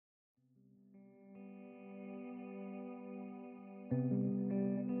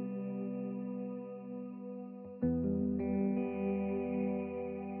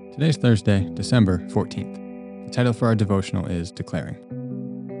Today's Thursday, December 14th. The title for our devotional is Declaring.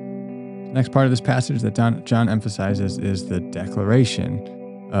 The next part of this passage that John emphasizes is the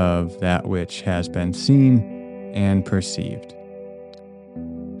declaration of that which has been seen and perceived.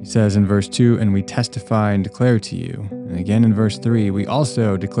 He says in verse 2, "And we testify and declare to you." And again in verse 3, "We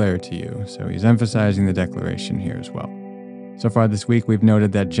also declare to you." So he's emphasizing the declaration here as well. So far this week, we've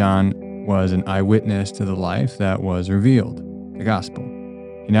noted that John was an eyewitness to the life that was revealed, the gospel.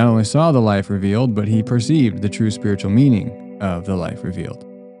 He not only saw the life revealed, but he perceived the true spiritual meaning of the life revealed.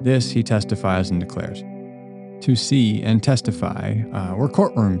 This he testifies and declares. To see and testify were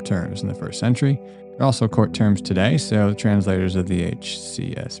courtroom terms in the first century. They're also court terms today, so the translators of the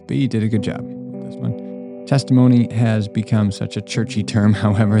HCSB did a good job with this one. Testimony has become such a churchy term,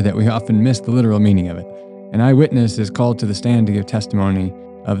 however, that we often miss the literal meaning of it. An eyewitness is called to the stand to give testimony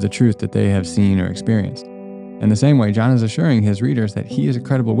of the truth that they have seen or experienced. In the same way, John is assuring his readers that he is a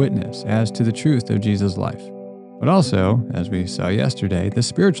credible witness as to the truth of Jesus' life. But also, as we saw yesterday, the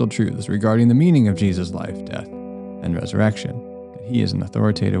spiritual truths regarding the meaning of Jesus' life, death, and resurrection, that he is an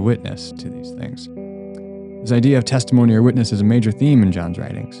authoritative witness to these things. This idea of testimony or witness is a major theme in John's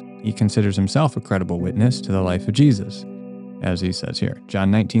writings. He considers himself a credible witness to the life of Jesus, as he says here.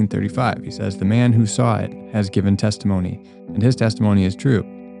 John 19:35, he says, "The man who saw it has given testimony, and his testimony is true.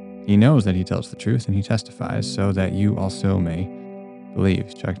 He knows that he tells the truth, and he testifies so that you also may believe."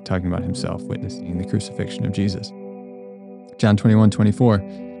 He's talking about himself witnessing the crucifixion of Jesus. John 21:24,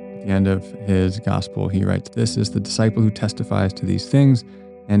 at the end of his gospel, he writes, "This is the disciple who testifies to these things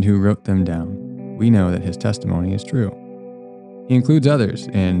and who wrote them down. We know that his testimony is true." He includes others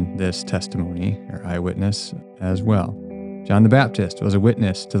in this testimony or eyewitness as well. John the Baptist was a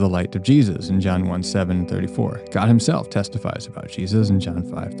witness to the light of Jesus in John 1:7-34. God himself testifies about Jesus in John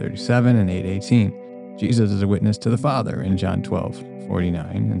 5:37 and 8:18. Jesus is a witness to the Father in John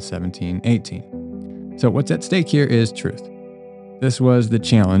 12:49 and 17:18. So what's at stake here is truth. This was the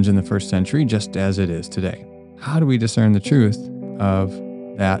challenge in the first century, just as it is today. How do we discern the truth of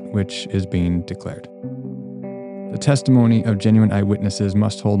that which is being declared? The testimony of genuine eyewitnesses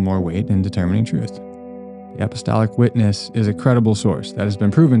must hold more weight in determining truth. The apostolic witness is a credible source that has been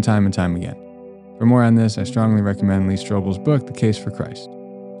proven time and time again. For more on this, I strongly recommend Lee Strobel's book, The Case for Christ.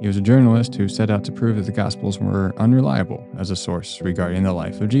 He was a journalist who set out to prove that the Gospels were unreliable as a source regarding the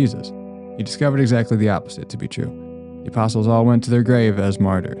life of Jesus. He discovered exactly the opposite to be true. The apostles all went to their grave as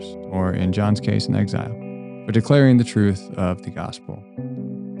martyrs, or in John's case, in exile, for declaring the truth of the gospel.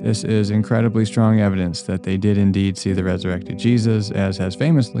 This is incredibly strong evidence that they did indeed see the resurrected Jesus, as has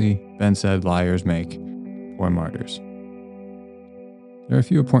famously been said, liars make or martyrs. There are a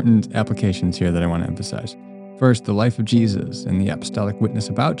few important applications here that I want to emphasize. First, the life of Jesus and the apostolic witness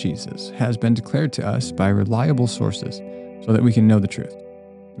about Jesus has been declared to us by reliable sources so that we can know the truth.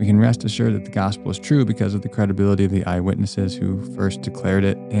 We can rest assured that the gospel is true because of the credibility of the eyewitnesses who first declared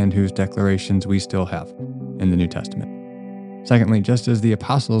it and whose declarations we still have in the New Testament. Secondly, just as the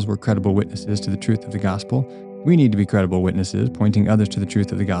apostles were credible witnesses to the truth of the gospel, we need to be credible witnesses pointing others to the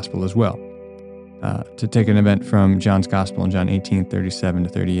truth of the gospel as well. To take an event from John's Gospel in John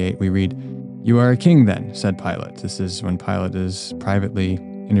 18:37-38, we read, "You are a king then," said Pilate. This is when Pilate is privately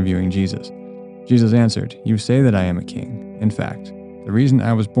interviewing Jesus. Jesus answered, "You say that I am a king. In fact, the reason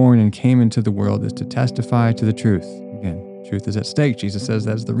I was born and came into the world is to testify to the truth." Again, truth is at stake. Jesus says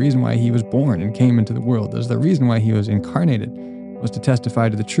that's the reason why he was born and came into the world. That's the reason why he was incarnated, was to testify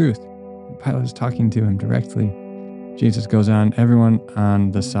to the truth. And Pilate is talking to him directly. Jesus goes on, "Everyone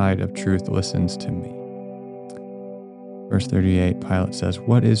on the side of truth listens to me." Verse 38, Pilate says,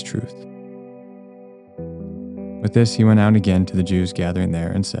 "What is truth?" With this, he went out again to the Jews gathering there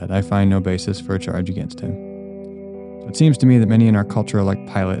and said, "I find no basis for a charge against him." So it seems to me that many in our culture are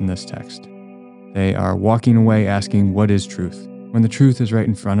like Pilate in this text. They are walking away asking, "What is truth?" when the truth is right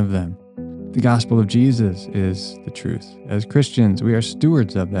in front of them. The gospel of Jesus is the truth. As Christians, we are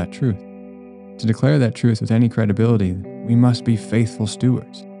stewards of that truth. To declare that truth with any credibility, we must be faithful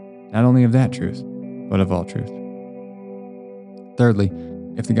stewards, not only of that truth, but of all truth. Thirdly,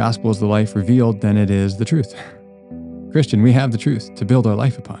 if the gospel is the life revealed, then it is the truth. Christian, we have the truth to build our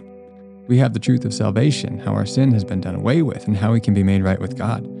life upon. We have the truth of salvation, how our sin has been done away with, and how we can be made right with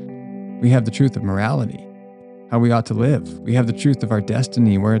God. We have the truth of morality, how we ought to live. We have the truth of our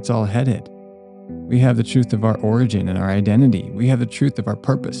destiny, where it's all headed. We have the truth of our origin and our identity. We have the truth of our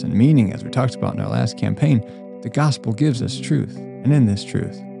purpose and meaning, as we talked about in our last campaign. The gospel gives us truth, and in this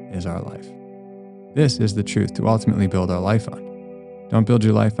truth is our life. This is the truth to ultimately build our life on. Don't build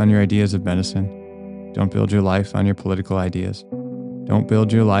your life on your ideas of medicine. Don't build your life on your political ideas. Don't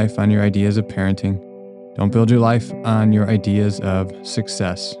build your life on your ideas of parenting. Don't build your life on your ideas of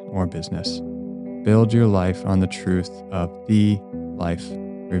success or business. Build your life on the truth of the life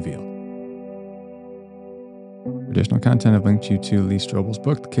revealed. For additional content, I've linked you to Lee Strobel's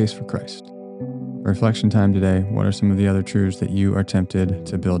book, The Case for Christ. For reflection time today, what are some of the other truths that you are tempted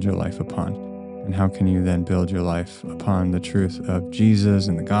to build your life upon? And how can you then build your life upon the truth of Jesus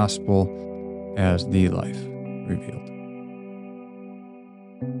and the gospel as the life revealed?